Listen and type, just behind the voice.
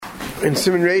in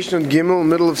Siman and Gimel,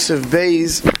 middle of Seif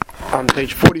Beis, on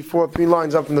page 44, 3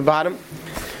 lines up from the bottom,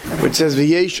 which says,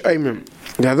 V'yesh Oimrim.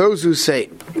 There are those who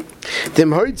say, Dem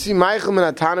hoitzi meichel min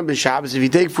atana b'Shabbos, if you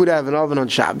take food out of an oven on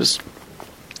Shabbos,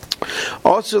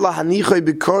 also lahanichoi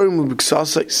b'korim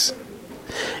u'b'ksasais.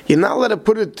 You're not allowed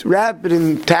to wrap it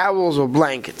in towels or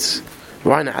blankets.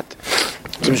 Why not?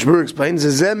 So Mishna explains,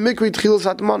 Zeh mikri tchilas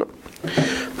hatmana.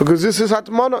 Because this is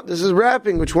hatmana, this is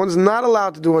wrapping, which one's not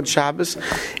allowed to do on Shabbos,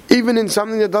 even in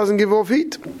something that doesn't give off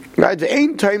heat. Right? The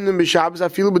ain't time them b'Shabbos,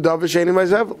 afilu b'davar she'enim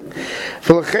ha'zevel.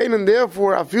 V'lechein, and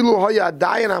therefore, afilu hoya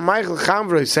adayin ha'meichel cham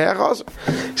v'roiseyachos.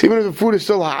 So even if the food is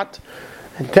still hot,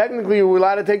 and technically you're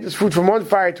allowed to take this food from one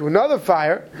fire to another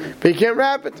fire, but you can't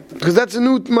wrap it, because that's a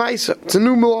new maisa, it's a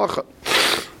new melacha.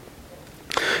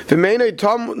 V'meinei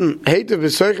tam heitev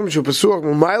v'soichem shu pesuach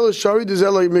m'mayla shari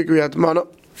d'zeloi mikri hatmana.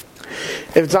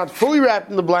 If it's not fully wrapped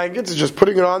in the blankets, it's just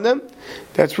putting it on them,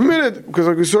 that's permitted, because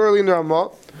like we saw earlier in the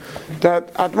Ramah,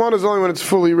 that atman is only when it's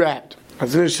fully wrapped.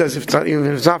 As Nish says, even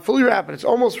if it's not fully wrapped, it's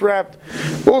almost wrapped.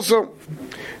 Also,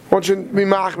 one should be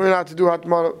machmir not to do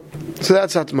atman. So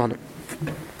that's atman.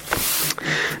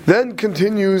 Then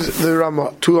continues the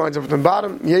Ramah, 2 lines up from the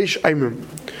bottom, Yesh Aimim.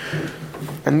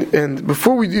 And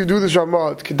before we do this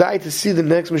Ramah, it's kedai to see the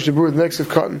next Mishna Berura, the next of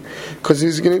Cotton, because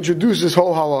he's going to introduce this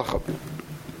whole halacha.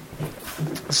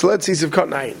 So let's see Seif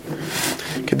Cotton Ayin.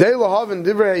 Kedai lahav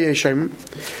divrei Yesh Aimim.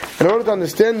 In order to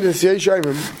understand this Yesh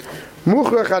Aimim,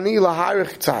 Muchrach ani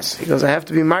laharich tzas. He goes, I have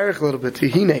to be ma'arich a little bit.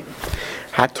 V'hinei.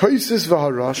 HaToises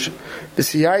v'harosh,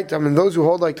 v'siyaitam, and those who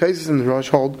hold like Toises and the Rosh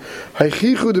hold,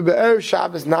 Haichichu de be'erev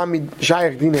Shabbos nami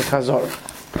shayach dinei chazor.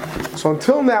 So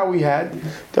until now we had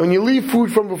that when you leave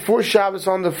food from before Shabbos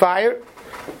on the fire,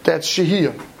 that's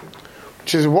shehiyah,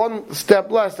 which is one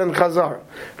step less than chazar.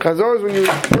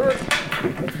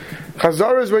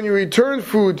 Chazar is when you return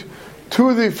food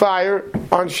to the fire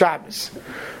on Shabbos.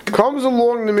 Comes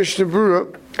along the Mishnah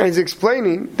Berura, and he's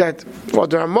explaining that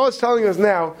what the Ramah is telling us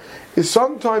now is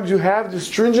sometimes you have the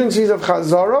stringencies of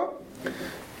Chazara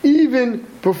even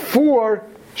before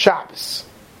Shabbos.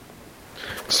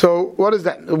 So what is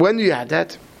that? When do you have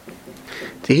that?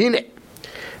 Tehine.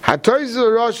 HaToises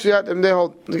Rosh and they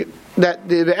hold that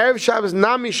the Erev Shabbos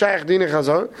nami shayach dinei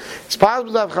Chazara. It's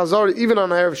possible to have Chazara even on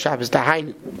Erev Shabbos.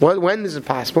 When is it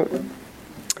possible?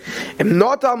 If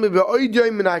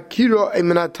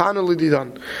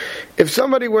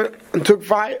somebody went and took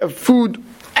food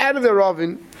out of their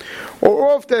oven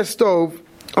or off their stove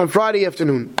on Friday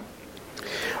afternoon,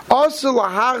 one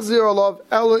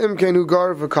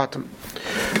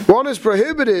is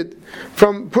prohibited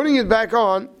from putting it back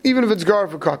on, even if it's gar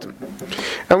for cotton.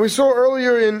 And we saw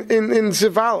earlier in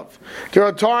Seif Aleph, there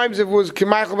are times if it was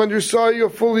kimachal ben drusai or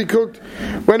fully cooked,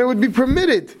 when it would be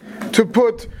permitted to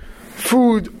put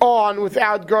food on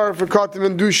without gar for cotton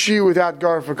and do shi without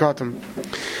gar for cotton.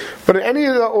 But in any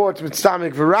of the, or it's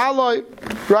mitzamik v'raloi,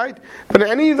 right? But in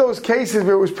any of those cases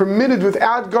where it was permitted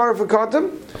without gar for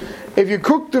cotton, if you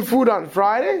cooked the food on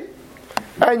Friday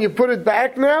and you put it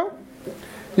back now,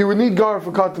 you would need gar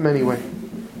for cotton anyway.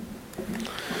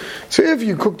 So if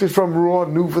you cooked it from raw,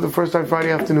 new for the first time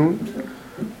Friday afternoon,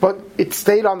 but it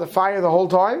stayed on the fire the whole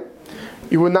time,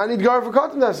 you would not need gar for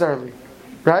cotton necessarily.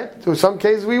 Right? So in some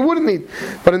cases we wouldn't need.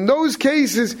 But in those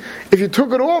cases, if you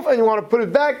took it off and you want to put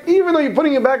it back, even though you're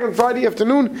putting it back on Friday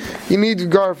afternoon, you need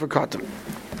gar for cotton.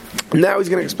 Now he's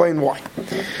going to explain why.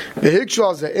 The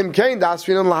Hilchos, if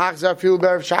you're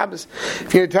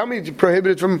going to tell me it's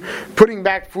prohibited from putting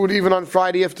back food even on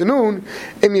Friday afternoon,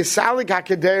 if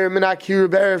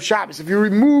you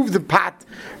remove the pot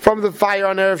from the fire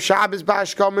on Erev Shabbos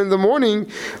Bashkam in the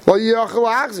morning,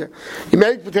 you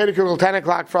make potato kugel 10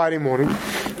 o'clock Friday morning,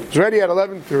 it's ready at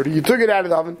 11:30, you took it out of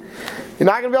the oven, you're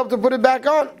not going to be able to put it back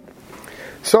on.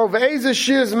 So when did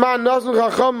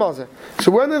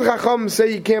Chacham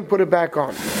say you can't put it back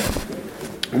on?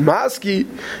 Now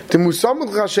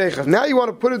you want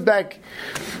to put it back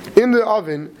in the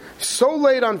oven so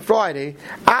late on Friday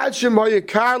that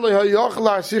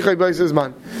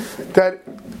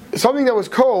something that was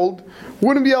cold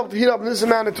wouldn't be able to heat up in this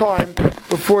amount of time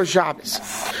before Shabbos.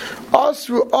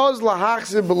 You're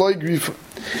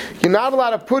not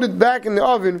allowed to put it back in the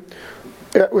oven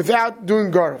without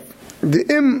doing garf.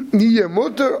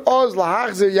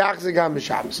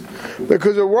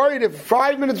 Because they're worried if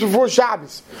 5 minutes before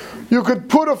Shabbos you could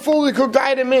put a fully cooked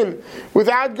item in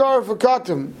without gar for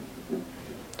cotton,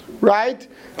 right?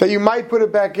 That you might put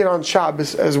it back in on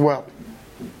Shabbos as well.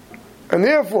 And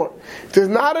therefore, if there's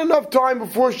not enough time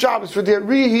before Shabbos for it to get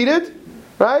reheated,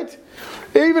 right?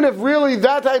 Even if really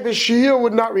that type of shiyah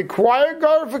would not require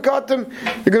gar for cotton,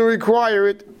 you're going to require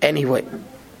it anyway.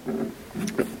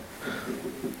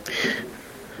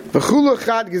 V'chulu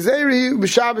chad gezeri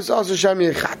b'Shabbos also sham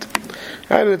yechat.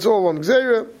 And it's all one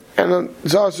gezerah. And then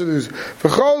it's also this.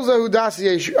 V'chol zehu das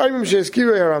yeshayim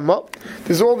she'eskirei Ramah.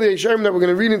 This is all the yeshayim that we're going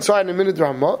to read inside in a minute,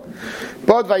 Ramah.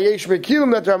 But vayesh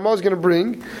mekilim that Ramah is going to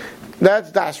bring.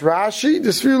 That's Rashi. The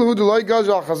Sfiru hu d'loi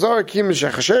gazal chazar kim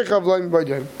shechashecha v'loi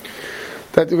m'baydim.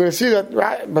 That we're going to see that,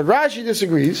 but Rashi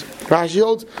disagrees. Rashi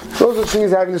holds those are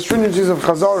things having the stringencies of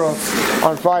Chazara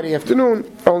on Friday afternoon,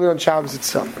 only on Shabbos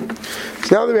itself.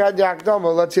 So now that we had the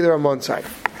Akdama, let's see the Ramon side.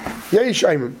 Yesh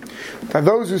Aimim. Now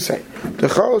those who say the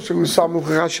Chol Shu Samuch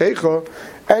Hashecha,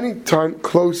 any time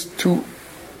close to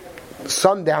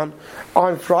sundown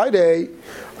on Friday,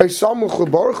 a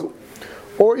Samuch Baruch Hu.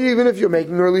 Or even if you're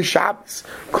making early Shabbos,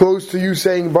 close to you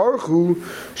saying Baruch Hu,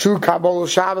 Shu Kabbalah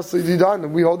Shabbos Lididan,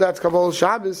 and we hold that's Kabbalah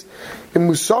Shabbos, in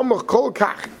Musamach Kol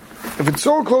Kach. If it's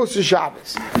so close to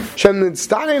Shabbos, Shem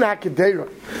Nitstanein HaKedera,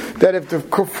 that if the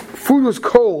food was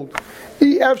cold,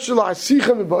 it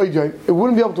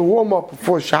wouldn't be able to warm up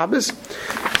before Shabbos. Some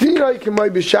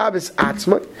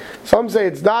say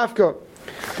it's Dafka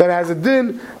that has a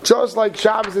din just like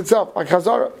Shabbos itself, like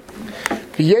Chazara.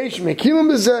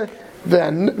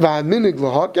 Now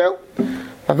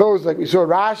those like we saw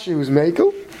Rashi who's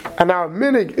Mekel, and now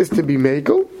Minig is to be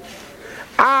Mekel.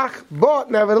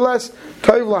 But nevertheless, if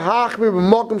you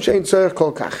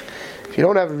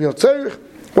don't have a real tzorich,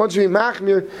 once you be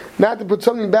machmir, not to put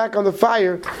something back on the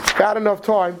fire, got enough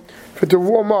time for it to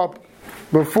warm up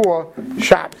before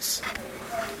Shabbos.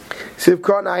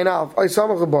 Sivkot Ayin Alf, Oy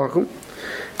Samach Baruch Hu.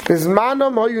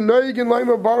 Bizmanam hayu noigin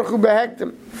loimer Baruch Hu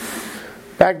behektim.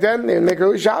 Back then, they would make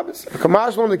early Shabbos.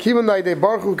 Kamashmon the Kivan Day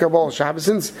Baruch Hu Kabbalah Shabbos.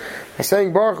 Since by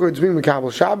saying Baruch Hu, it's being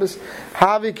Kabbalah Shabbos.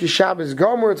 Havi ki Shabbos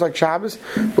Gomer, it's like Shabbos.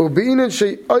 Ubinan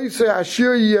shei oisei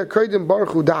ashir yiyakaydim Baruch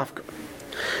Hu dafka.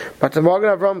 But the Magen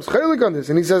Avram's chelik on this,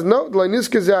 and he says no.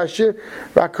 L'niske ze ashir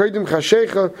rakaydim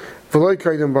chashecha v'loy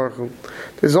kaydim Baruch Hu.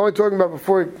 This is only talking about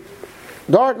before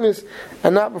darkness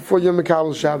and not before Yom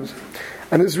Kabbalah Shabbos.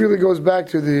 And this really goes back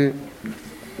to the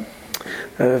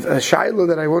a shaila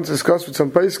that I once discussed with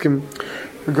some Paiskim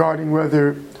regarding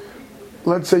whether,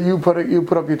 let's say you put up your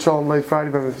cholent late Friday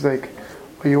by mistake,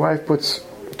 or your wife puts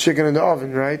chicken in the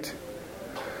oven, right?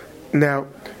 Now,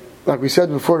 like we said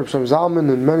before, some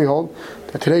Zalman and many hold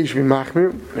that today you should be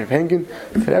machmir,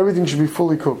 that everything should be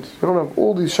fully cooked. You don't have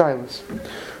all these shailas.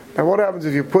 Now, what happens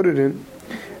if you put it in,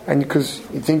 and because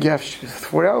you think you have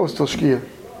 4 hours till shkia,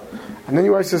 and then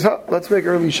your wife says, let's make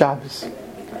early Shabbos.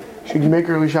 Should you make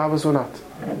early Shabbos or not?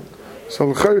 So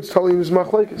it's totally in this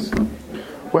machlekes.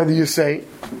 Whether you say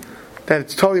that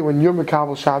it's totally when you're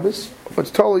Mekabel Shabbos, or it's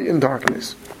totally in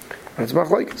darkness. And it's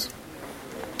machlekes.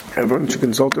 Everyone should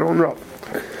consult their own Rav.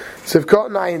 Sivkot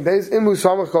Nayin Beis Imu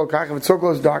Samach Kol Kach. If it's so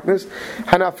close to darkness,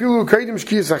 Hanafilu Kreidim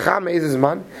Shkia Sacham Eizes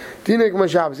Man Dinek Ma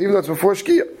Shabbos. Even though it's before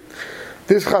Shkia.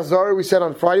 This Chazar we said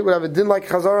on Friday would have a din like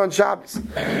Chazar on Shabbos.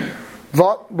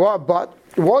 But what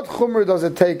chumr does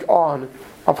it take on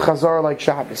of Chazar like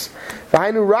Shabbos? That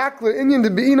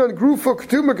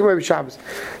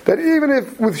even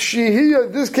if with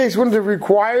Shehiyah, this case wouldn't have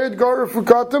required Gar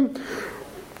Fukatim,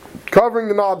 covering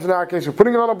the knobs in our case, or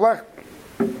putting it on a black,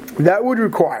 that would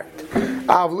require it.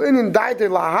 But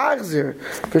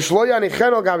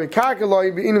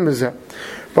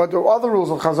there are other rules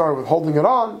of Chazar with holding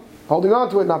on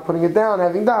to it, not putting it down,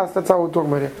 having das. That's how we're talking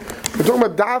about here. We're talking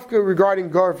about dafka regarding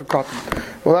Gar Fukatim.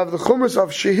 We'll have the chumras of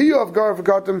Shehiyah of Gar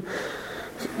V'Katim,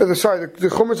 the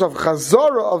chumras of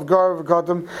Chazara of Gar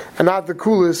V'Katim, and not the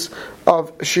kulis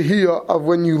of Shehiyah of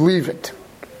when you leave it.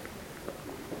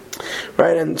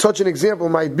 Right, and such an example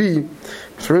might be,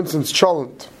 for instance,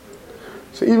 cholent.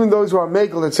 So even those who are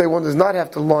mekel that say one does not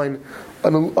have to line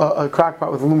a crack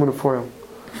pot with aluminum foil,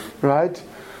 right?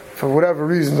 For whatever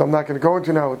reasons, I'm not going to go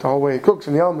into now with the whole way it cooks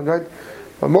and the element, right?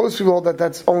 But most people hold that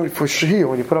that's only for Shehiyah,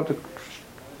 when you put up the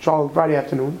cholent Friday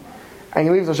afternoon, and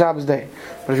you leave the Shabbos day.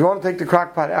 But if you want to take the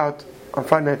crock pot out on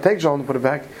Friday night, take cholent and put it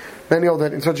back, then you hold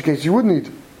that in such a case you would need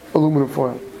aluminum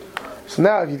foil. So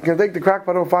now, if you can take the crock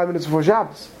pot over 5 minutes before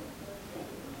Shabbos,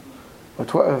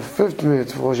 or 15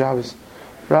 minutes before Shabbos,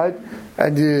 right?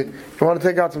 And you want to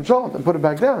take out some cholent and put it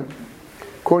back down,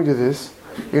 according to this,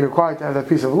 you're required to have that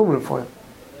piece of aluminum foil.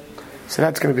 So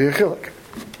that's going to be a chiluk.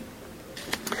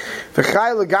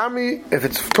 If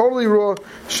it's totally raw,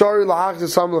 even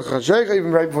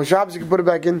right before Shabbos, you can put it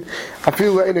back in. I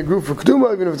feel in a group for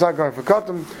Keduma, even if it's not going for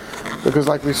Katam, because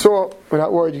like we saw, we're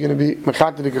not worried you're going to be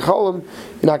Mechat the Gecholim.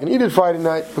 You're not going to eat it Friday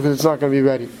night because it's not going to be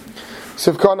ready.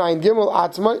 Sivkon Ayin Gimel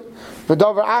Atzmai,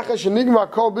 V'davar Achash Enigma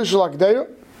Kol Bishul Akdeya,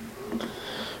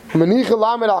 Manicha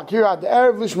Lamed Al Kira Ad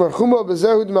Erev Lishmar Chuma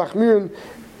Bezehud Machmirin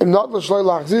Im Not L'Shloi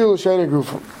Lachzir L'Shein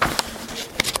Grufa.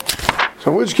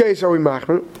 So in which case are we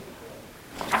machmer?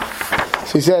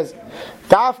 So he says,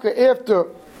 dafka after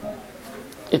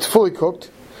it's fully cooked,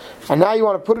 and now you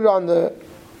want to put it on the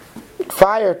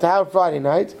fire to have Friday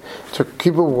night to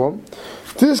keep it warm.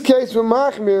 In this case, we're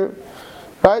machmir,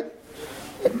 right?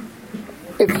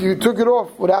 If you took it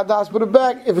off without das, put it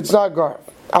back. If it's not garf,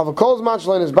 but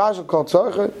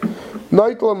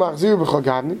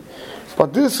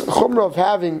this chumrah of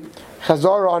having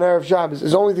chazara on erev Shabbos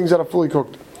is only things that are fully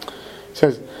cooked. It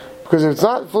says because if it's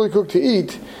not fully cooked to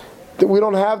eat, then we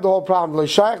don't have the whole problem.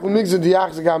 Because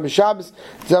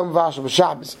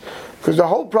the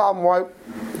whole problem why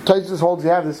Taisus holds you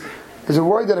have this is a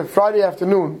worry that if Friday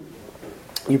afternoon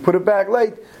you put it back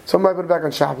late, somebody put it back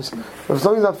on Shabbos. But if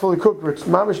something's not fully cooked, it's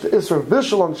mamish the isser of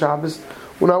bishul on Shabbos,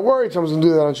 we're not worried someone's going to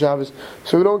do that on Shabbos,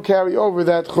 so we don't carry over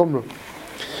that chumrah.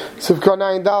 Sivka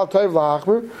nayin dal toiv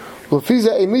la'achmer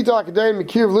l'fiza emita akadei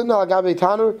mikir v'litna agabe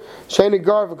tanur sheini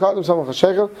gar v'katim samach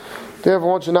hashechel.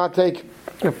 Therefore, one should not take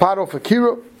a pot off a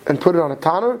kira and put it on a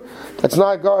tanur. That's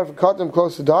not gar v'katim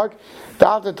close to dark. The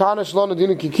after tanur shalom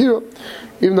adinu kikira.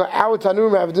 Even though our tanur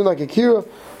may have done like a kira,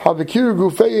 have the kira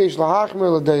gufei yesh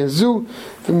lahachmer l'dayazu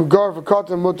v'mugar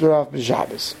v'katim mutar af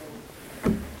b'shabbos.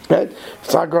 Right? If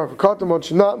it's not gar v'katim, one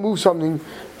should not move something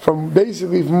from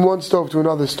one stove to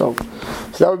another stove.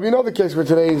 So that would be another case where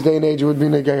today's day and age it would be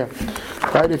negeya.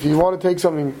 Right? If you want to take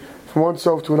something from one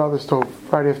stove to another stove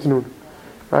Friday afternoon,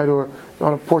 right? Or you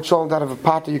want to pour cholent out of a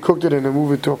pot that you cooked it in and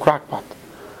move it to a crock pot.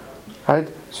 Right?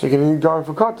 So you can eat gar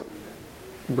for cotton.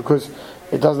 Because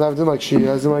it doesn't have to like she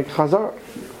has like chazar.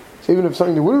 So even if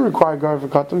something that wouldn't require gar for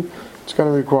cotton, it's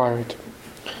going to require it.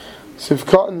 So if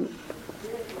cotton,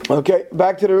 okay,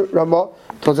 back to the Ramah.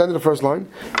 Towards the end of the first line,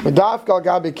 Medaf gal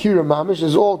gabe kira mamish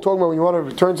is all talking about when you want to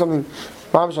return something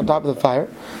mamish on top of the fire.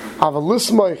 Have a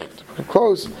lismoich to put it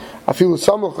close. I feel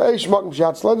samuch eish makim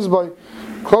shat sledes by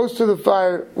close to the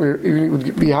fire. Where even it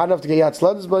would be hot enough to get yat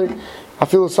sledes by. I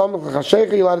feel samuch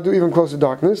chashecha. You're allowed to do even close to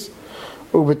darkness.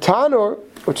 Ubetanor,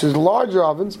 which is larger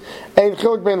ovens, and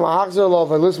chilik ben lahachzer lo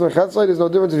by lismoich hetzleit. There's no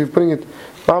difference if you're putting it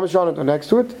mamish on it or next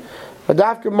to it.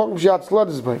 Medaf gal makim shat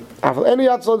sledes by. I feel any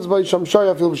yat sledes by sham shoy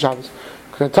I feel b'Shabbos.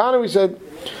 The Tana we said,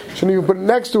 shouldn't you put it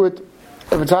next to it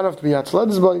if it's hot enough to be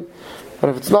yatzledisbay, but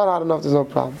if it's not hot enough, there's no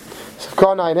problem.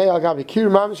 Because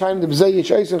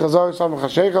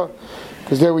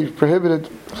there we prohibited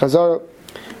chazar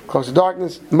close to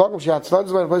darkness.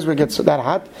 The place where it gets that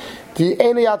hot,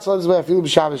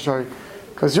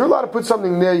 because you're allowed to put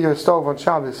something near your stove on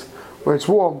Shabbos where it's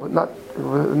warm, but not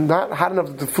hot enough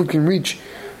that the food can reach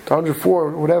to 104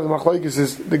 or whatever the machlokes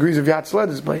is degrees of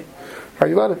yatzledisbay. Are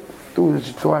you allowed to do it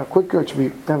to out quicker? It should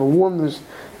be have a warmness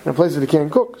in a place that it can't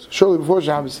cook. So surely before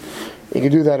Shabbos, you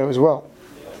can do that as well.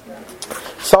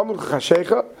 Samul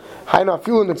chashecha, hayna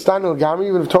feeling it's time l'gami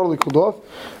even if totally cooled off.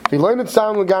 If you learn it's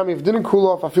time l'gami, if it didn't cool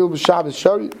off, I feel b'Shabbos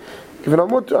shari. Even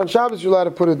on Shabbos, you're allowed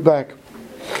to put it back.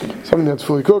 Something that's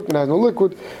fully cooked and has no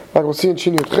liquid, like we'll see in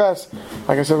Shinyut Ches.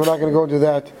 Like I said, we're not going to go into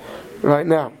that right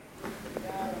now.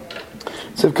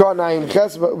 When do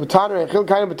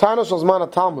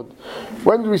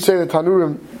we say the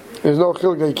tanurim? There's no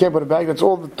chiluk that you can't put it back. That's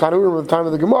all the tanurim at the time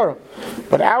of the Gemara.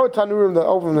 But our tanurim that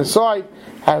open on the side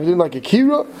have it like a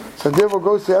kira, so therefore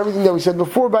goes to everything that we said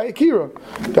before by a kira,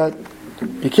 that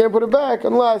you can't put it back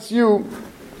unless you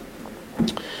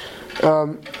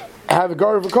have a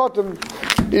gar for cotton,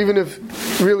 even if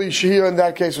really shehira in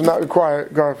that case will not require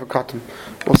gar for cotton.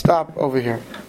 We'll stop over here.